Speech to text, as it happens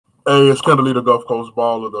Hey, it's Kendall, the Gulf Coast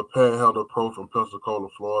Baller, the Panhandle Pro from Pensacola,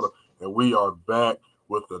 Florida, and we are back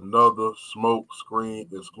with another smoke screen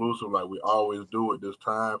exclusive, like we always do at this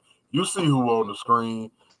time. You see who on the screen?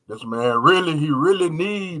 This man he really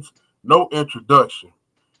needs no introduction,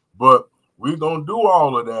 but we're gonna do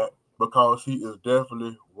all of that because he is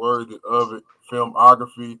definitely worthy of it.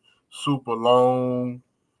 Filmography, super long.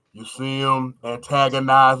 You see him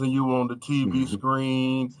antagonizing you on the TV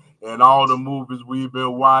screen and all the movies we've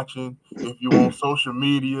been watching. If you on social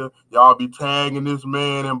media, y'all be tagging this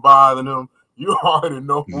man and bothering him. You already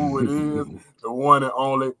know who it is. The one and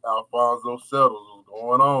only Alphonso Settles. What's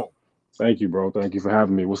going on? Thank you, bro. Thank you for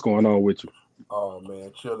having me. What's going on with you? Oh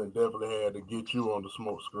man, chilling. Definitely had to get you on the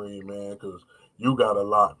smoke screen, man, because you got a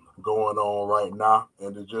lot going on right now.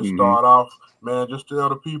 And to just hmm start off, man, just tell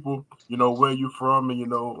the people, where you from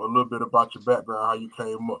and a little bit about your background, how you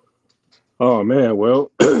came up. Oh man,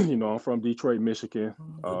 well, I'm from Detroit, Michigan.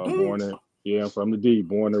 The D. Born in Yeah, I'm from the D,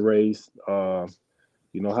 born and raised. How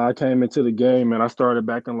I came into the game, man. I started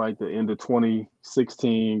back in like the end of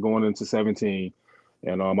 2016, going into 17,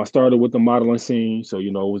 and I started with the modeling scene. So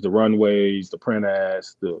it was the runways, the print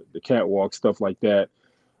ads, the catwalk, stuff like that.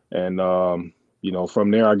 And from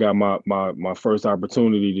there, I got my first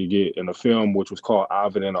opportunity to get in a film, which was called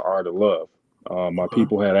Ovid and the Art of Love. My Okay.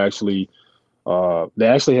 people had actually they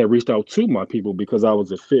actually had reached out to my people because I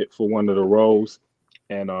was a fit for one of the roles,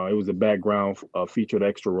 and it was a background featured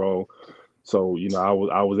extra role. So I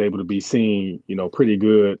was able to be seen, pretty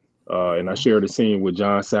good. And I Mm-hmm. shared a scene with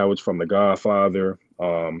John Savage from The Godfather.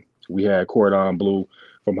 We had Cordon Bleu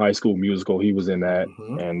from High School Musical. He was in that,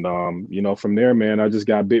 Mm-hmm. and from there, man, I just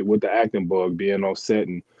got bit with the acting bug, being on set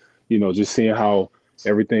and just seeing how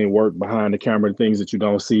everything worked behind the camera, things that you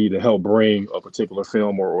don't see to help bring a particular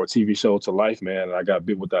film or TV show to life, man. And I got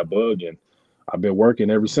bit with that bug, and I've been working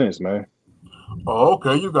ever since, man. Oh,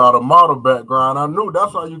 okay. You got a model background. I knew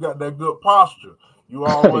that's how you got that good posture. You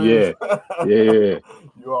always, Yeah, yeah.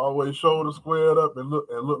 you always shoulder squared up and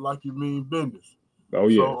look like you mean business. Oh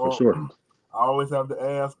yeah, for So sure. I always have to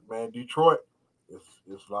ask, man, Detroit,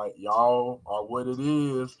 it's like y'all are what it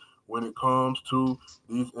is when it comes to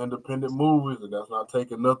these independent movies, and that's not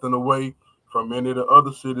taking nothing away from any of the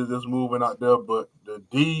other cities that's moving out there. But the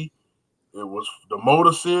D, it was the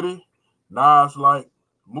Motor City. Now it's like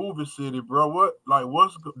movie city, bro.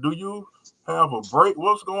 Do you have a break?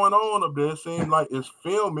 What's going on up there? It seems like it's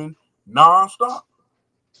filming nonstop.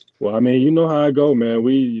 Well, I mean, you know how I go, man.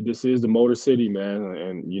 This is the Motor City, man,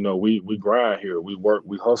 and we grind here. We work,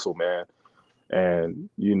 we hustle, man. And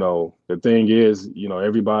the thing is,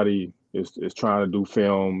 everybody is trying to do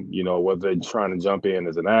film, whether they're trying to jump in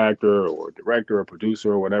as an actor or director or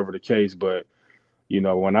producer or whatever the case. But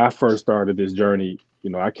when I first started this journey,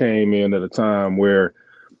 I came in at a time where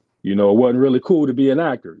it wasn't really cool to be an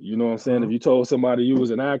actor. You know what I'm saying? Mm-hmm. If you told somebody you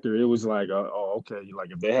was an actor, it was like, oh, okay.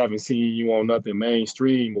 Like if they haven't seen you on nothing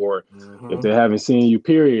mainstream, or if Mm-hmm. they haven't seen you,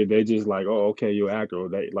 period, they just like, oh, okay, you're an actor. Or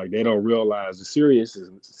they don't realize the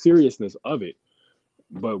seriousness of it.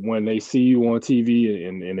 But when they see you on TV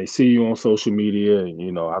and they see you on social media,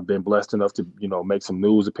 and I've been blessed enough to make some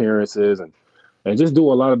news appearances and just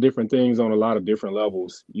do a lot of different things on a lot of different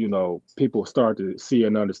levels. People start to see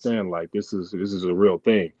and understand like this is a real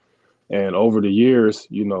thing. And over the years,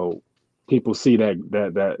 people see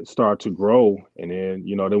that start to grow, and then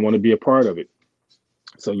they want to be a part of it.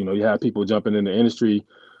 So you have people jumping in the industry,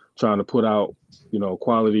 trying to put out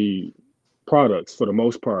quality products for the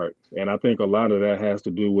most part. And I think a lot of that has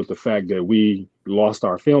to do with the fact that we lost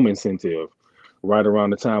our film incentive right around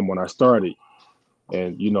the time when I started.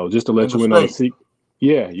 And just to In let the you in on the state. seat.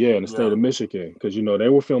 Yeah, in the state Yeah. of Michigan, because they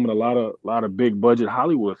were filming a lot of big budget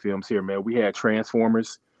Hollywood films here, man. We had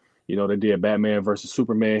Transformers, they did Batman versus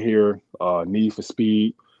Superman here, Need for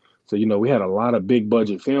Speed. So we had a lot of big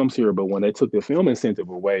budget films here, but when they took the film incentive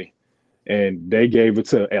away and they gave it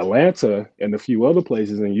to Atlanta and a few other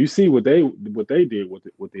places, and you see what they did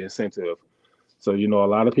with the incentive. So a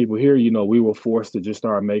lot of people here, we were forced to just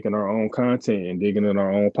start making our own content and digging in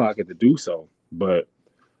our own pocket to do so. But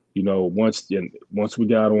once we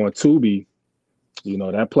got on Tubi,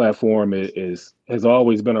 that platform has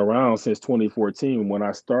always been around since 2014 when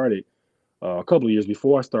I started, a couple of years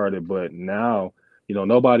before I started. But now,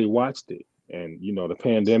 nobody watched it, and the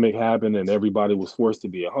pandemic happened, and everybody was forced to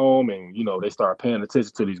be at home, and they start paying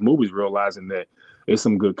attention to these movies, realizing that there's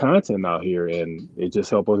some good content out here, and it just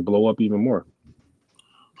helped us blow up even more.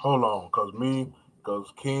 Hold on,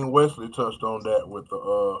 cause King Wesley touched on that with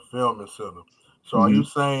the film incentive. So are hmm you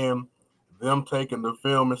saying them taking the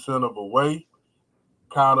film incentive away,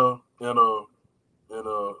 kind of in a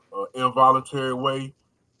involuntary way,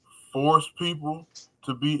 forced people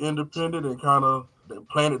to be independent and kind of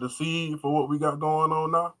planted the seed for what we got going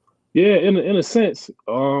on now? Yeah, in a sense,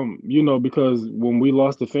 because when we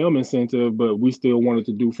lost the film incentive, but we still wanted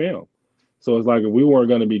to do film. So it's like if we weren't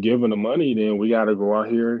going to be given the money, then we got to go out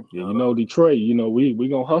here. And Detroit, we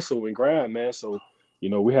gonna hustle and grind, man. So,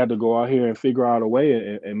 we had to go out here and figure out a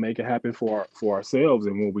way and make it happen for ourselves.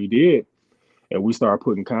 And when we did, and we started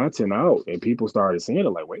putting content out, and people started seeing it,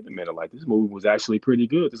 like, wait a minute, like this movie was actually pretty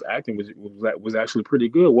good. This acting was actually pretty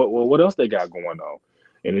good. What else they got going on?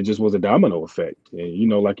 And it just was a domino effect.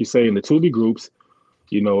 And like you say in the Tubi groups,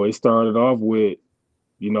 it started off with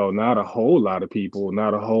not a whole lot of people,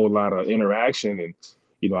 not a whole lot of interaction. And,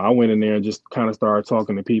 I went in there and just kind of started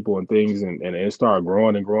talking to people and things, and it started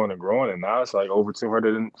growing and growing and growing. And now it's like over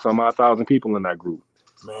 200 and some odd thousand people in that group.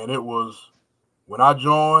 Man, when I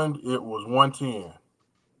joined, it was 110.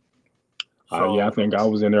 So, I think I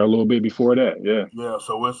was in there a little bit before that. Yeah. Yeah.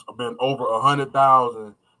 So it's been over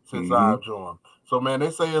 100,000 since I've joined. So, man,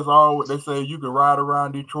 they say you can ride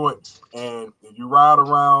around Detroit, and if you ride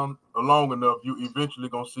around long enough, you eventually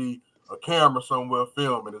gonna see a camera somewhere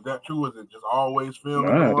filming. Is that true? Is it just always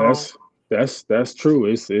filming? Nah, that's true.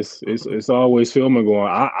 It's always filming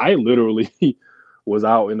going. I literally was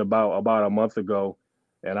out in about a month ago,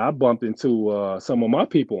 and I bumped into some of my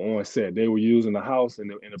people on set. They were using the house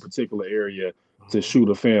in a particular area to shoot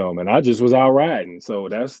a film, and I just was out riding. So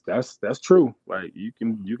that's true. Like you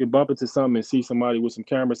can bump into something and see somebody with some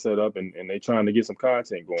camera set up, and they trying to get some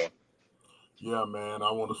content going. Yeah, man,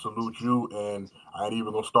 I want to salute you, and I ain't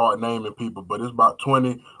even gonna start naming people, but it's about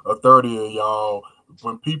 20 or 30 of y'all.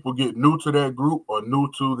 When people get new to that group or new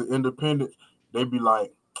to the independents, they be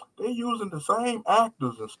like, they using the same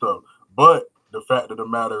actors and stuff. But the fact of the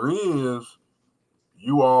matter is,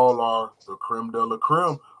 you all are the creme de la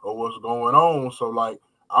creme of what's going on. So, like,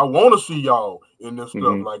 I want to see y'all in this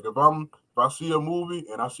stuff. Like, if I see a movie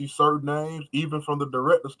and I see certain names, even from the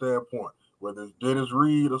director standpoint, whether it's Dennis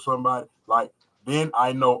Reed or somebody, like, then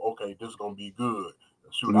I know, okay, this is going to be good.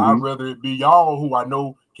 Shoot, I'd rather it be y'all who I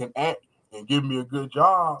know can act and give me a good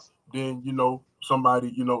job than,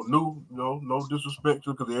 somebody, new, no disrespect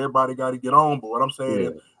to, because everybody got to get on. But what I'm saying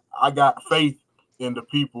is I got faith in the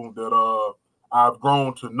people that I've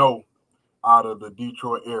grown to know out of the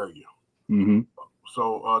Detroit area.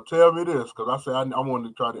 So tell me this, because I say I want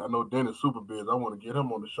to try to. I know Dennis super busy. I want to get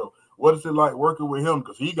him on the show. What is it like working with him?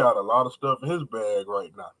 Because he got a lot of stuff in his bag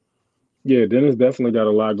right now. Yeah, Dennis definitely got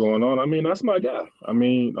a lot going on. I mean, that's my guy. I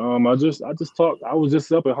mean, I just talked. I was just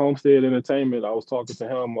up at Homestead Entertainment. I was talking to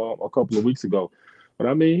him a couple of weeks ago. But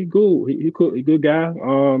I mean, he cool. He cool. He good guy.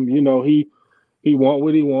 He want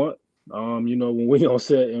what he want. When we on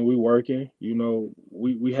set and we working,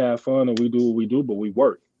 we have fun and we do what we do, but we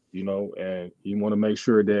work. And you want to make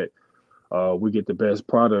sure that we get the best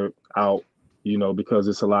product out, because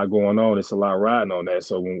it's a lot going on. It's a lot riding on that.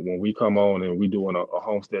 So when we come on and we doing a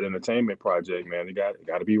Homestead Entertainment project, man, it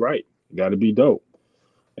got to be right. It got to be dope.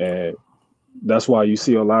 And that's why you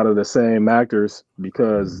see a lot of the same actors,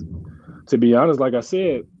 because to be honest, like I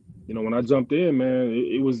said, when I jumped in, man,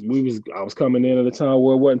 I was coming in at a time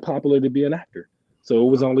where it wasn't popular to be an actor. So it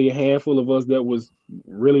was only a handful of us that was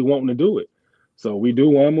really wanting to do it. So we do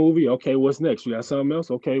one movie. Okay, what's next? You got something else?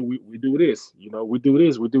 Okay, we do this. We do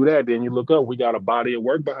this, we do that. Then you look up, we got a body of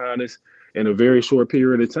work behind us in a very short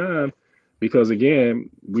period of time, because again,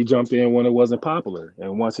 we jumped in when it wasn't popular.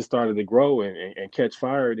 And once it started to grow and catch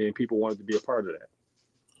fire, then people wanted to be a part of that.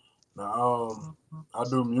 Now, I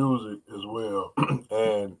do music as well.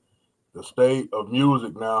 And the state of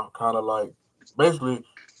music now, kind of like, basically,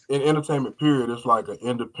 in entertainment period, it's like an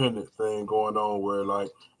independent thing going on where, like,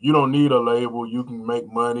 you don't need a label. You can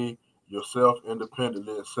make money yourself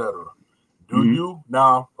independently, etc. Do you?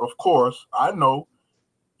 Now, of course, I know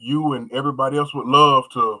you and everybody else would love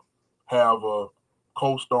to have a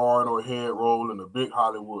co-starring or head role in a big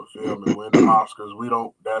Hollywood film and win the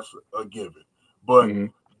Oscars. That's a given. But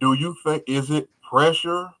do you think, is it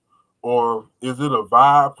pressure or is it a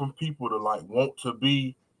vibe from people to, like, want to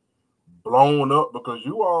be blown up, because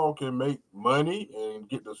you all can make money and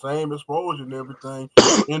get the same exposure and everything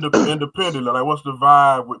independently? Like, what's the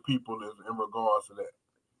vibe with people in regards to that?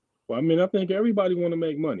 Well, I mean, I think everybody want to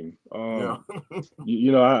make money. I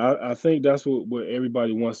think that's what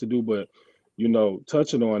everybody wants to do. But,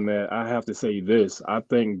 touching on that, I have to say this. I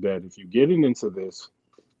think that if you're getting into this,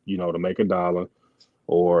 to make a dollar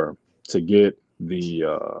or to get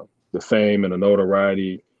the fame and the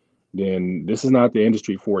notoriety, then this is not the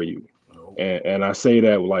industry for you. And I say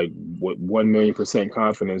that like with 1,000,000%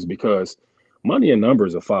 confidence, because money and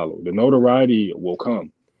numbers will follow. The notoriety will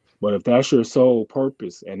come. But if that's your sole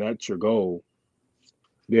purpose and that's your goal,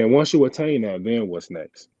 Then once you attain that, then what's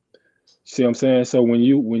next? See what I'm saying? So when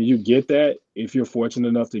you get that, if you're fortunate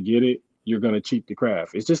enough to get it, you're gonna cheat the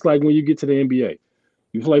craft. It's just like when you get to the NBA.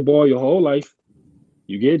 You play ball your whole life,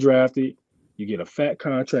 you get drafted, you get a fat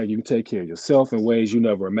contract, you can take care of yourself in ways you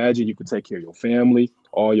never imagined. You can take care of your family,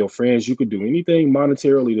 all your friends, you could do anything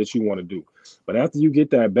monetarily that you want to do. But after you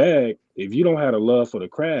get that bag, if you don't have a love for the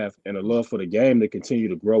craft and a love for the game to continue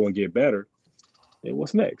to grow and get better, then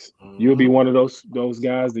what's next? You'll be Mm-hmm. one of those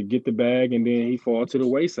guys that get the bag and then he fall to the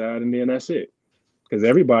wayside and then that's it. Because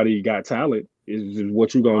everybody got talent. Is just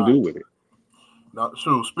what you gonna Right. do with it. Now,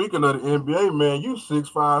 shoot, speaking of the NBA, man, you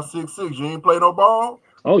 6'5", 6'6". You ain't play no ball?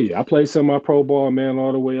 Oh yeah, I played semi-pro ball, man,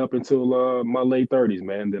 all the way up until my late 30s,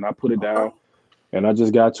 man. Then I put it Okay. down, and I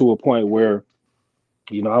just got to a point where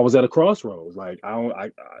I was at a crossroads. Like I don't,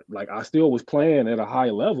 like I still was playing at a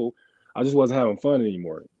high level. I just wasn't having fun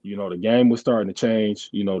anymore. The game was starting to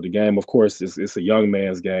change. The game, of course, it's a young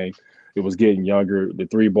man's game. It was getting younger. The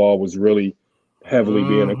three ball was really heavily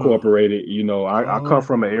being Mm-hmm. incorporated. I come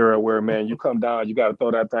from an Mm-hmm. era where, man, you come down, you got to throw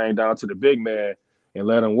that thing down to the big man and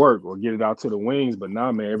let him work or get it out to the wings. But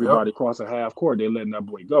now, man, Yep. everybody crossing half court, they letting that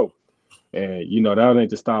boy go. And that ain't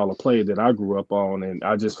the style of play that I grew up on. And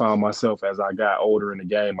I just found myself as I got older in the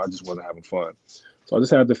game, I just wasn't having fun. So I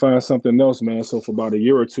just had to find something else, man. So for about a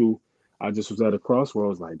year or two, I just was at a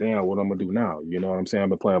crossroads, like, damn, what I'm gonna do now? You know what I'm saying? I've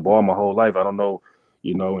been playing ball my whole life. I don't know,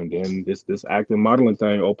 and then this acting modeling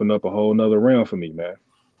thing opened up a whole nother realm for me, man.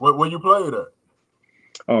 Where you played at?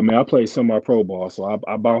 Oh man, I played semi-pro ball, so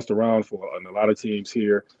I bounced around for on a lot of teams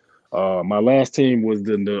here. My last team was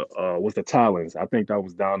the Talons. I think that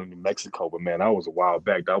was down in New Mexico, but man, that was a while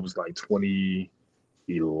back. That was like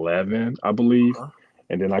 2011, I believe. Okay.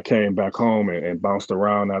 And then I came back home and bounced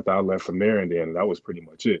around after I left from there, and then that was pretty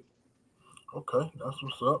much it. Okay, that's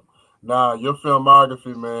what's up. Now your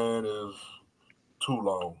filmography, man, is too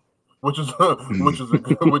long, which is which is a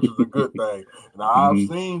good thing. Now Hmm.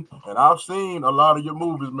 I've seen a lot of your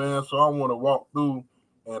movies, man. So I want to walk through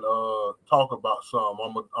and talk about some.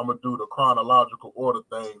 I'm gonna do the chronological order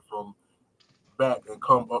thing from back and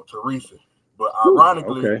come up to recent. But Whew,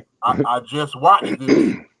 ironically, okay. I just watched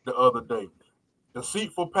this the other day.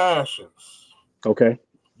 Deceitful Passions. Okay.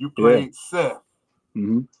 You Yeah. played Seth.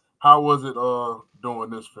 Hmm. How was it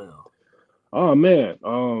doing this film? Oh man,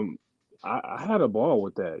 I had a ball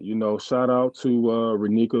with that. Shout out to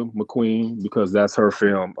Renika McQueen because that's her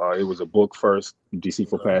film. It was a book first,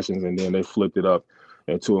 Deceitful Okay. Passions, and then they flipped it up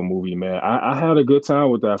into a movie. Man, I had a good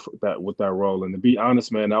time with that role. And to be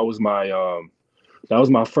honest, man, that was my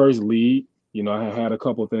first lead. I had a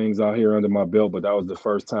couple things out here under my belt, but that was the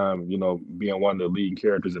first time, being one of the leading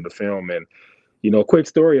characters in the film. And quick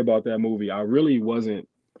story about that movie. I really wasn't.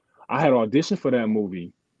 I had auditioned for that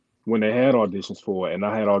movie when they had auditions for it, and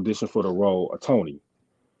I had auditioned for the role of Tony.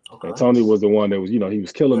 And Okay. Tony was the one that was, he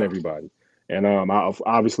was killing Yeah. everybody. And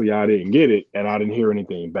obviously I didn't get it, and I didn't hear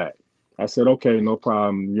anything back. I said, okay, no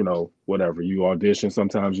problem, whatever. You audition,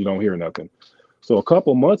 sometimes you don't hear nothing. So a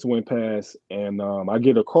couple months went past, and I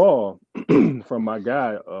get a call from my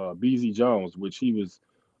guy, BZ Jones, which he was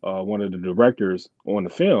one of the directors on the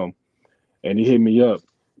film, and he hit me up.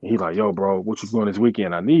 And he's like, "Yo, bro, what you doing this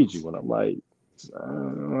weekend? I need you." And I'm like, I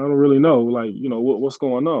don't really know. Like, what's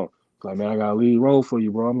going on? He's like, man, I got a lead role for you,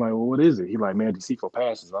 bro. I'm like, well, what is it? He like, man, Deceitful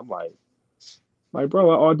Passions. I'm like, bro,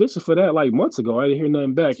 I auditioned for that like months ago. I didn't hear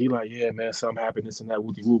nothing back. He like, yeah, man, something happened, this and that,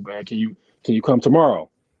 whoopie whoop, man. Can you come tomorrow?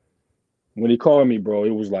 When he called me, bro, it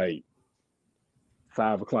was like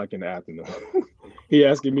 5 o'clock in the afternoon. He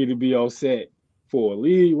asking me to be on set for a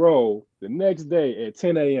lead role the next day at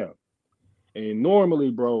 10 a.m. And normally,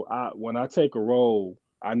 bro, when I take a role,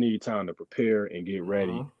 I need time to prepare and get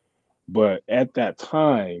ready. Mm-hmm. But at that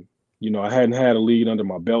time, I hadn't had a lead under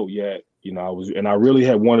my belt yet. I really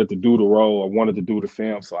had wanted to do the role. I wanted to do the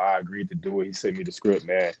film, so I agreed to do it. He sent me the script,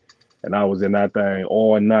 man, and I was in that thing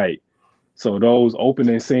all night. So those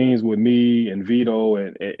opening scenes with me and Vito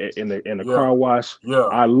and in the Yeah. car wash, Yeah.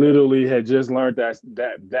 I literally had just learned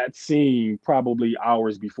that scene probably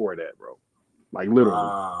hours before that, bro. Like literally.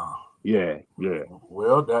 Wow. Yeah, yeah.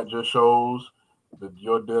 Well, that just shows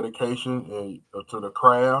your dedication to the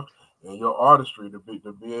craft and your artistry to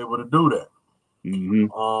be able to do that. Hmm.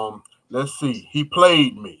 Let's see. He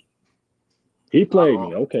played me. He I, played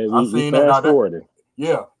me. Okay, I we seen that. Now fast that forwarded.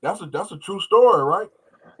 yeah, that's a true story, right?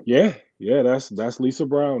 Yeah, yeah. That's Lisa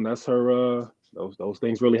Brown. That's her. Those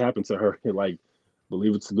things really happened to her. Like,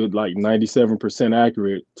 believe it's a good like 97%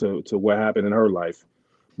 accurate to what happened in her life.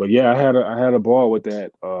 But yeah, I had a ball with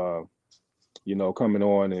that. Coming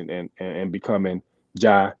on and becoming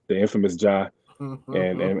Ja, the infamous Ja.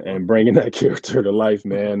 and bringing that character to life,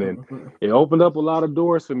 man. And it opened up a lot of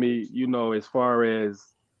doors for me, as far as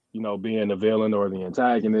being the villain or the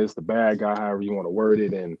antagonist, the bad guy, however you want to word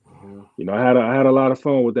it. And I had a lot of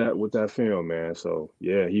fun with that film, man. So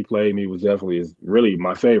yeah, He Played Me was definitely really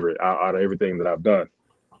my favorite out of everything that I've done.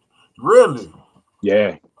 Really?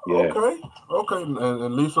 Yeah. Okay.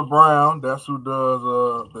 And Lisa Brown, that's who does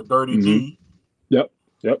the Dirty D. Yep.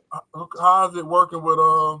 How is it working with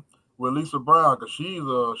Lisa Brown? Because she's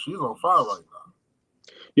on fire right now.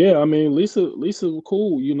 Yeah, I mean Lisa was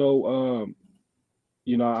cool.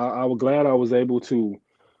 I was glad I was able to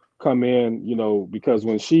come in, because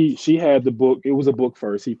when she had the book, it was a book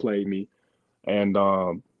first. He Played Me, and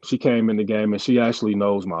she came in the game, and she actually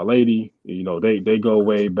knows my lady. They go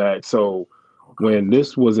way back. So when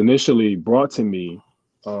this was initially brought to me,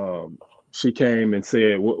 she came and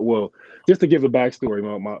said, well, just to give a backstory,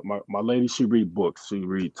 my lady, she read books. She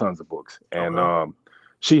read tons of books, and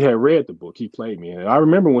she had read the book He Played Me, and I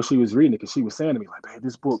remember when she was reading it, because she was saying to me like, "Hey,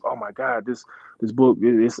 this book, oh my God, this book,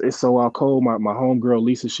 it's so out cold. My homegirl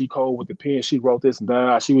Lisa, she cold with the pen. She wrote this and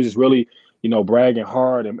that." She was just really, bragging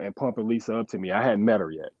hard and pumping Lisa up to me. I hadn't met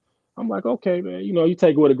her yet. I'm like, okay, man, you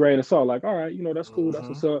take it with a grain of salt. Like, all right, that's cool. That's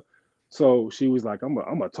what's up. So she was like, I'm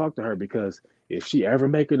gonna talk to her, because if she ever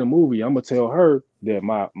make it a movie, I'm gonna tell her that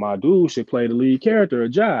my dude should play the lead character,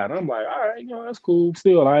 Jai. And I'm like, all right, that's cool.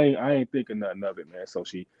 Still, I ain't thinking nothing of it, man. So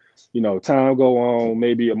she, time go on,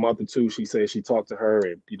 maybe a month or two, she said she talked to her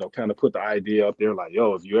and, kind of put the idea up there like,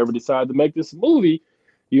 yo, if you ever decide to make this a movie,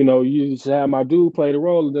 you should have my dude play the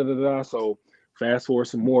role. Da, da, da. So fast forward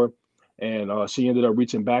some more. And she ended up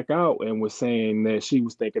reaching back out and was saying that she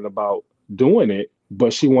was thinking about doing it,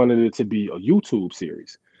 but she wanted it to be a YouTube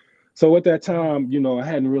series. So at that time, I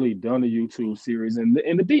hadn't really done a YouTube series. And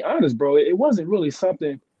to be honest, bro, it wasn't really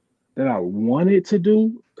something that I wanted to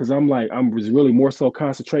do, because I was really more so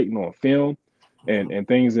concentrating on film and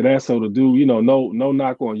things of that. So to do, no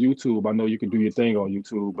knock on YouTube. I know you can do your thing on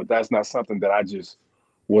YouTube, but that's not something that I just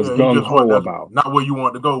was gung ho about. Not where you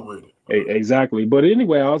want to go with it. Exactly. But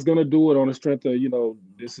anyway, I was gonna do it on the strength of,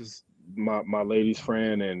 this is my lady's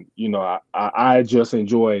friend, and I just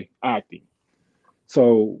enjoy acting.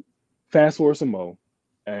 So fast forward some more,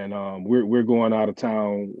 and we're going out of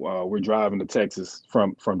town. We're driving to Texas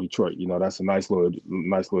from Detroit. That's a nice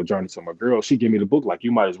little journey. So my girl, she gave me the book, like,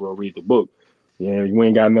 you might as well read the book. Yeah, you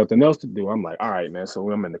ain't got nothing else to do. I'm like, all right, man. So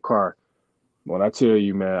I'm in the car. When I tell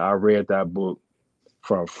you, man, I read that book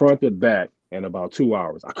from front to back in about 2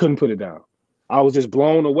 hours. I couldn't put it down. I was just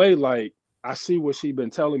blown away. Like, I see what she's been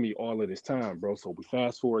telling me all of this time, bro. So we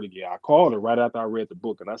fast forward again. I called her right after I read the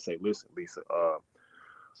book, and I say, listen, Lisa,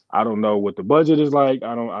 I don't know what the budget is like.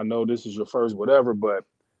 I know this is your first whatever, but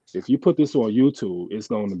if you put this on YouTube, it's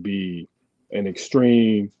going to be an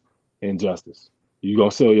extreme injustice. You're going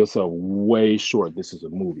to sell yourself way short. This is a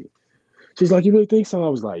movie. She's like, you really think so? I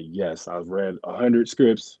was like, yes, I've read 100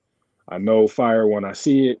 scripts. I know fire when I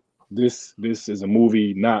see it. This is a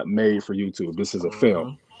movie not made for YouTube. This is a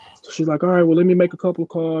film. So she's like, all right, well, let me make a couple of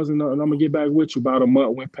calls, and I'm going to get back with you. About a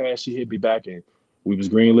month went past. She hit me back, and we was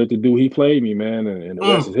greenlit to do He Played Me, man, and the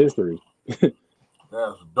rest is history.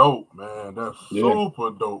 That's dope, man. That's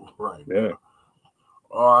super dope right now. Yeah.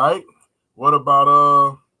 All right. What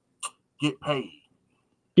about Get Paid?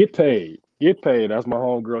 Get Paid. That's my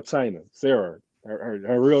homegirl, China. Sarah.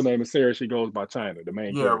 Her real name is Sarah. She goes by China, the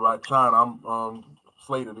main character. Right, China. I'm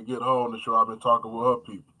slated to get her on the show. I've been talking with her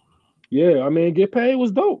people. Yeah, I mean, Get Paid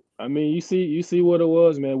was dope. I mean, you see what it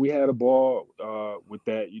was, man. We had a ball with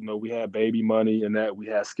that. We had Baby Money and that. We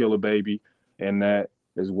had Skilla Baby and that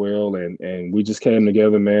as well. And we just came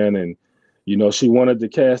together, man. And, she wanted the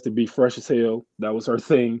cast to be fresh as hell. That was her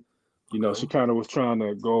thing. She kind of was trying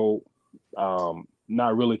to go,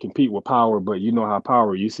 not really compete with Power, but you know how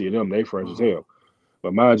Power, you see them, they fresh as hell.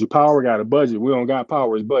 But mind you, Power got a budget. We don't got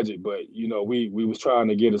Power's budget, but we was trying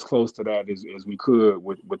to get as close to that as we could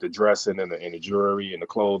with the dressing and the jewelry and the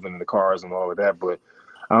clothing and the cars and all of that. But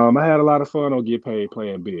I had a lot of fun on Get Paid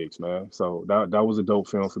playing Biggs, man. So that was a dope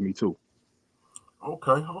film for me too.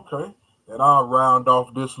 Okay. And I'll round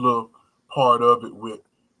off this little part of it with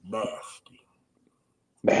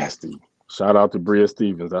Nasty. Shout out to Bria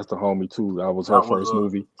Stevens. That's the homie too. That was her first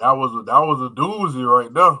movie. That was a doozy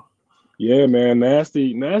right there. Yeah, man,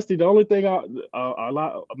 Nasty. The only thing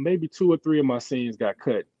maybe 2 or 3 of my scenes got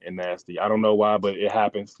cut in Nasty. I don't know why, but it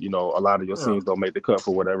happens. A lot of your scenes don't make the cut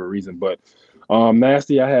for whatever reason. But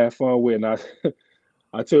Nasty, I had fun with, and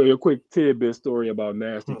I tell you a quick tidbit story about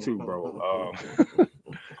Nasty too, bro.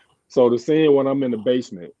 So the scene when I'm in the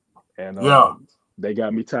basement, and they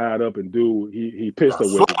got me tied up, and dude, he pistol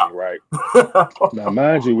whipped me, right? Now,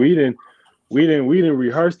 mind you, we didn't we didn't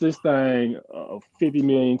rehearse this thing 50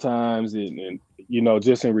 million times, and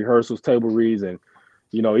just in rehearsals, table reads, and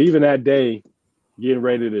even that day, getting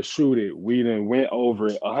ready to shoot it, we done went over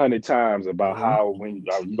it 100 times about how when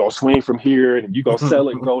you gonna swing from here and you gonna sell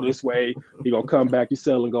it and go this way, you gonna come back, you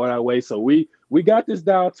sell and go that way. So we got this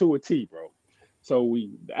down to a T, bro. So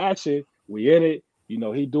the action, we in it,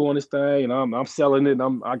 he doing his thing, and I'm selling it,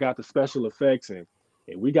 and I got the special effects, and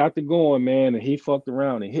we got the going, man, and he fucked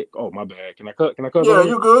around and hit. Oh, my bad. Can I cut? Can I cut? Yeah,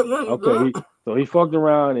 you good. Yeah, you okay, good. So he fucked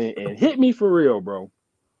around and hit me for real, bro.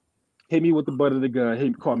 Hit me with the butt of the gun.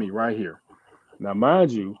 He caught me right here. Now,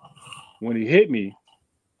 mind you, when he hit me,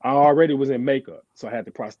 I already was in makeup. So I had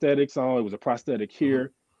the prosthetics on. It was a prosthetic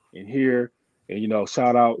here and here. And,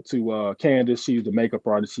 shout out to Candace. She's the makeup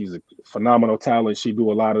artist. She's a phenomenal talent. She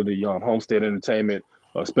do a lot of the Homestead Entertainment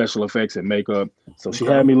special effects and makeup. So she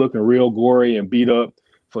had me looking real gory and beat up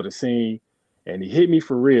for the scene. And he hit me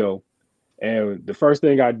for real. And the first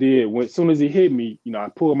thing I did, as soon as he hit me, I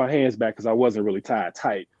pulled my hands back because I wasn't really tied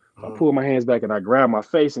tight. So I pulled my hands back and I grabbed my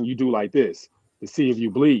face, and you do like this to see if you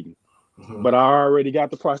bleeding. But I already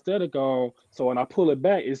got the prosthetic on, so when I pull it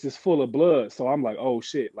back, it's just full of blood. So I'm like, oh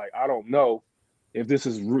shit, like I don't know if this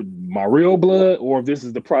is my real blood or if this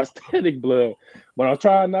is the prosthetic blood. But I'm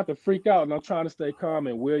trying not to freak out, and I'm trying to stay calm.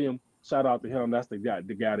 And William, shout out to him, that's the guy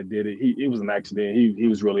that did it. It was an accident. He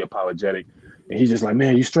was really apologetic, and he's just like,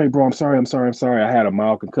 man, you straight, bro? I'm sorry. I had a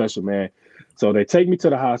mild concussion, man. So they take me to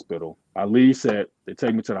the hospital. I leave set. They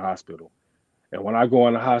take me to the hospital. And when I go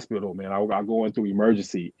in the hospital, man, I go in through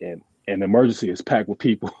emergency, and the emergency is packed with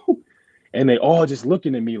people, and they all just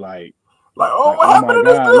looking at me like oh my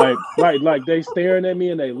God, like they staring at me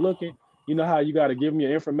and they looking. You know how you got to give them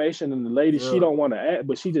your information, and the lady, she don't want to act,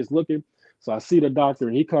 but she just looking. So I see the doctor,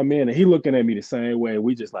 and he come in, and he looking at me the same way.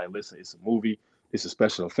 We just like, listen, it's a movie, this is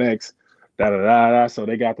special effects, da da da da. So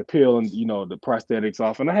they got the pill and the prosthetics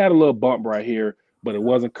off, and I had a little bump right here, but it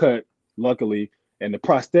wasn't cut, luckily. And the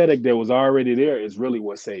prosthetic that was already there is really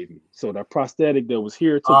what saved me. So the prosthetic that was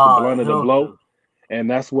here took the blunt of the blow, and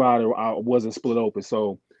that's why I wasn't split open.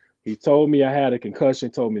 So he told me I had a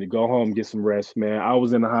concussion, told me to go home, get some rest, man. I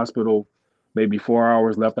was in the hospital maybe 4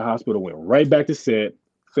 hours, left the hospital, went right back to set,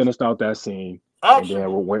 finished out that scene, and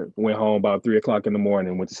then went home about 3 o'clock in the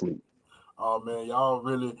morning and went to sleep. Oh man, y'all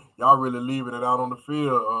really leaving it out on the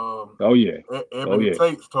field. Oh yeah. Ebony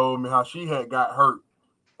Tates told me how she had got hurt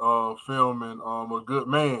filming A Good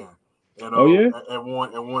Man, and and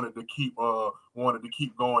wanted to keep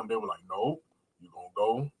going. They were like, no, you're gonna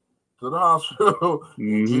go to the hospital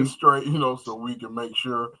and get straight, so we can make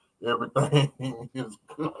sure everything is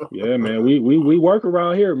good. Yeah, man, we work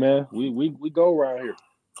around here, man. We go around here.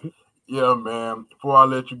 Yeah, man. Before I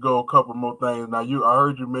let you go, a couple more things. Now, I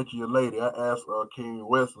heard you mention your lady. I asked King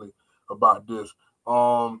Wesley about this.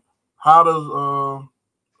 How does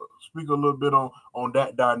speak a little bit on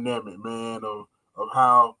that dynamic, man, of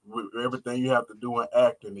how with everything you have to do in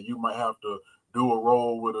acting, and you might have to do a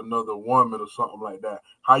role with another woman or something like that.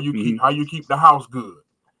 How you keep the house good?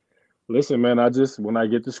 Listen, man, when I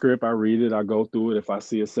get the script, I read it, I go through it. If I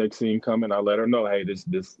see a sex scene coming, I let her know, hey,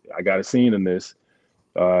 this I got a scene in this.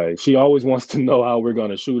 She always wants to know how we're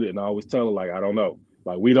gonna shoot it, and I always tell her, like, I don't know.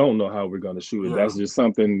 Like, we don't know how we're gonna shoot it. Yeah. That's just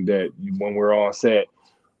something that when we're on set,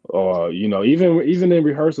 or even in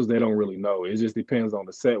rehearsals, they don't really know. It just depends on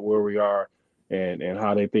the set, where we are, and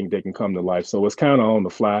how they think they can come to life. So it's kind of on the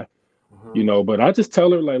fly, But I just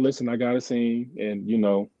tell her, like, listen, I got a scene, and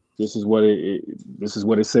this is what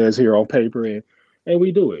it says here on paper, and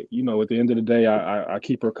we do it. At the end of the day, I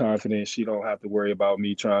keep her confident. She don't have to worry about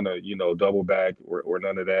me trying to, double back or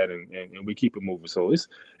none of that, and we keep it moving. So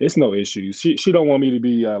it's no issues. She don't want me to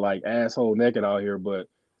be like asshole naked out here, but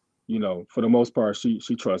for the most part,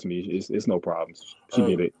 she trusts me. It's no problems. She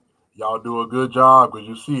get it. Y'all do a good job, because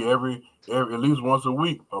you see every at least once a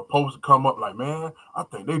week a post come up like, man, I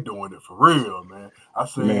think they doing it for real, man. I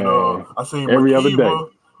seen every other day.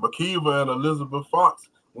 Makiva and Elizabeth Fox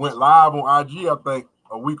went live on IG, I think,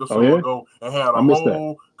 a week or so ago, and had a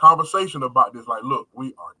whole conversation about this. Like, look,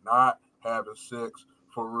 we are not having sex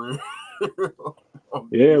for real.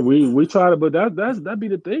 Yeah, we try to, but that'd be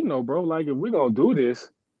the thing, though, bro. Like, if we're gonna do this,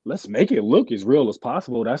 let's make it look as real as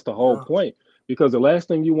possible. That's the whole point. Because the last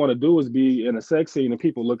thing you want to do is be in a sex scene and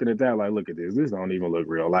people looking at that like, look at this. This don't even look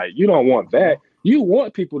real. Like, you don't want that. You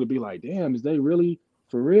want people to be like, damn, is they really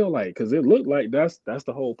for real? Like, because it looked like that's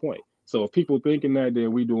the whole point. So if people thinking that,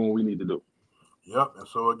 then we doing what we need to do. Yep. And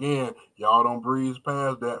so again, y'all don't breeze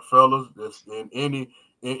past that, fellas. That's in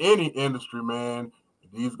any industry, man.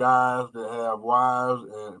 These guys that have wives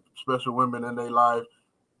and special women in their life,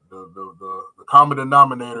 the common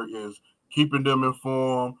denominator is keeping them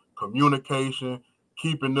informed, communication,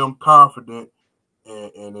 keeping them confident,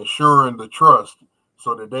 and ensuring the trust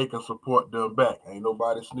so that they can support them back. Ain't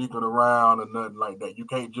nobody sneaking around or nothing like that. You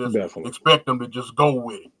can't just expect them to just go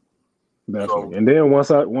with it. Definitely. So, and then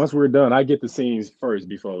once we're done, I get the scenes first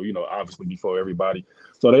before, obviously before everybody.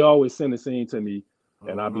 So they always send a scene to me,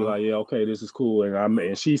 and I'll be like, yeah, okay, this is cool.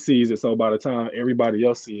 And she sees it. So by the time everybody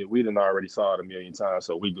else see it, we done already saw it a million times.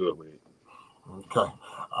 So we good with it. Okay.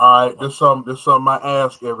 All right. This something I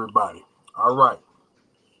ask everybody. All right.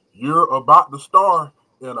 You're about to star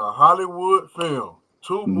in a Hollywood film.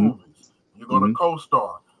 2 movies. You're going to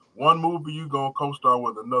co-star. One movie you're going to co-star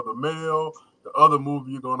with another male. The other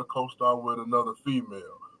movie you're going to co-star with another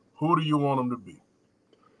female. Who do you want them to be?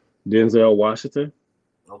 Denzel Washington.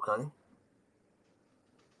 Okay.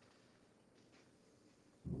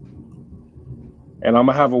 And I'm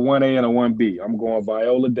going to have a 1A and a 1B. I'm going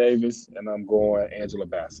Viola Davis and I'm going Angela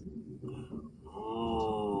Bassett.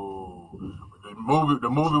 Ooh. The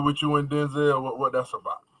movie with you and Denzel, what that's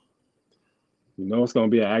about? It's going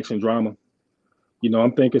to be an action drama.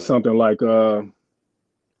 I'm thinking something like an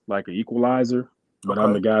Equalizer, but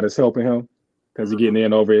I'm the guy that's helping him because he's getting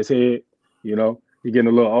in over his head. He's getting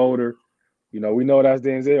a little older. We know that's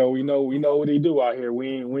Denzel. We know what he do out here. We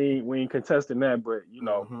ain't contesting that, but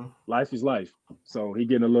life is life. So he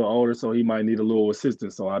getting a little older, so he might need a little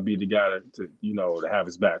assistance. So I'll be the guy to have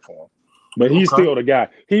his back for him. But he's still the guy.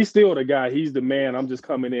 He's still the guy. He's the man. I'm just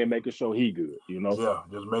coming in making sure he good. Yeah,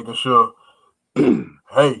 just making sure.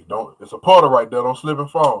 Hey, it's a portal right there. Don't slip and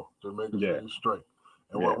fall. Just making sure you're straight.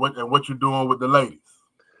 And what you doing with the ladies?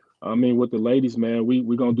 I mean, with the ladies, man,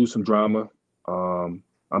 we gonna do some drama. I'm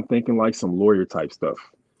thinking like some lawyer type stuff.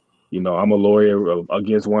 I'm a lawyer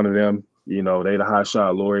against one of them. They the hot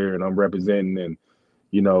shot lawyer, and I'm representing, and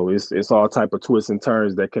it's all type of twists and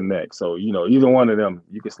turns that connect. So either one of them,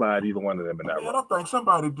 you can slide either one of them in that role. I think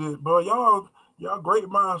somebody did, but y'all great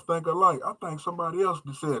minds think alike. I think somebody else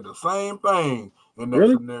said the same thing in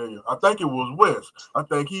that scenario. I think it was Wes. I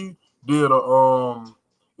think he did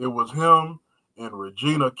it was him and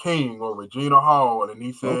Regina King or Regina Hall, and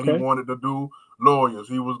he said he wanted to do lawyers.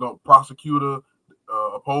 He was going to prosecutor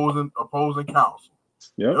opposing counsel.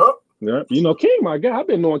 Yep. King, my guy. I've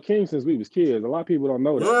been knowing King since we was kids. A lot of people don't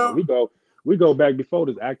know that. Yeah. We go back before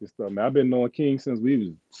this acting stuff, man. I've been knowing King since we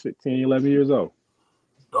was 10, 11 years old.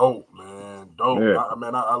 Dope, man. Dope. Yeah.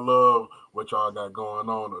 I love what y'all got going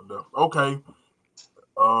on. Okay.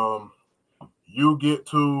 You get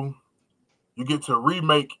to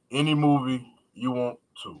remake any movie you want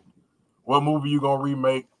to. What movie you gonna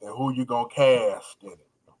remake and who you gonna cast in it?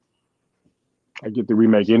 I get to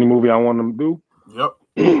remake any movie I want them to do. Yep.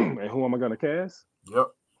 And who am I gonna cast? Yep.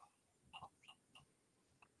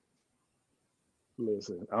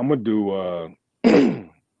 Listen, I'm gonna do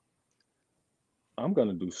I'm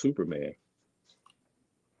gonna do Superman.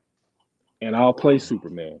 And I'll play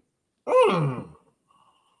Superman.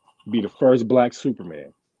 Be the first black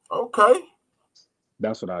Superman. Okay.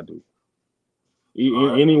 That's what I do.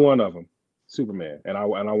 Any one of them, Superman, and I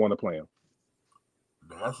want to play him.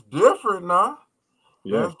 That's different now.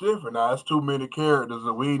 Yeah. That's different. Now, that's too many characters,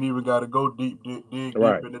 and we ain't even got to go dig deep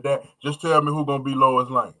into that. Just tell me who's going to be Lois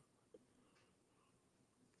Lane.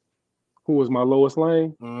 Who was my Lois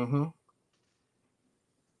Lane? Mm-hmm.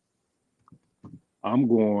 I'm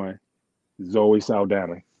going Zoe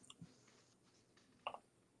Saldana.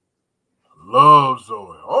 Love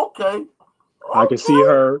Zoe. Okay. I can see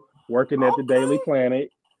her working at the Daily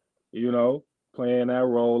Planet, playing that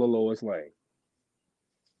role of Lois Lane.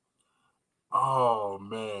 Oh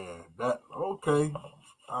man, okay.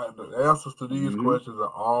 The answers to these questions are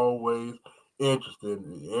always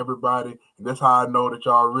interesting. Everybody, and that's how I know that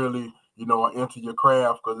y'all really, are into your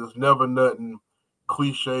craft, because it's never nothing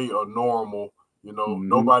cliche or normal.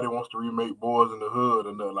 Nobody wants to remake Boys in the Hood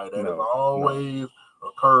or nothing like that. It's always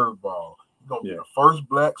a curveball. You're gonna be the first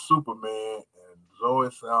black Superman, and Zoe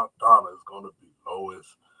Saldana is gonna be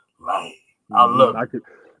Lois Lane. I love it.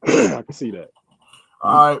 I can see that.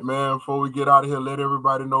 All right, man. Before we get out of here, let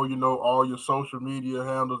everybody know all your social media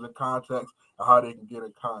handles and contacts and how they can get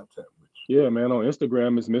in contact with you. Yeah, man. On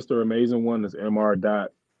Instagram, it's Mr. Amazing One. It's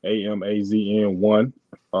Mr.AMAZN1.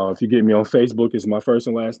 If you get me on Facebook, it's my first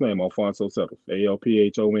and last name, Alphonso Settles.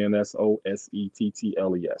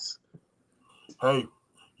 ALPHONSOSETTLES. Hey,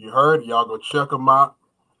 you heard it. Y'all go check them out.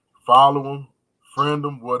 Follow them, friend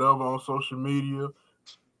them, whatever on social media.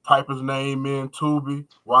 Type his name in Tubi.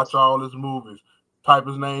 Watch all his movies. Type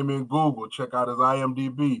his name in Google. Check out his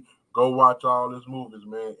IMDb. Go watch all his movies,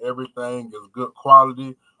 man. Everything is good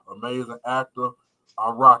quality. Amazing actor.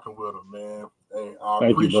 I'm rocking with him, man. Hey, I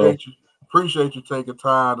appreciate you taking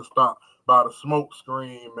time to stop by the smoke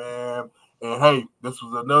screen, man. And hey, this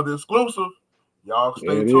was another exclusive. Y'all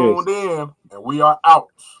stay tuned in, and we are out.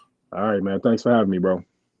 All right, man. Thanks for having me, bro.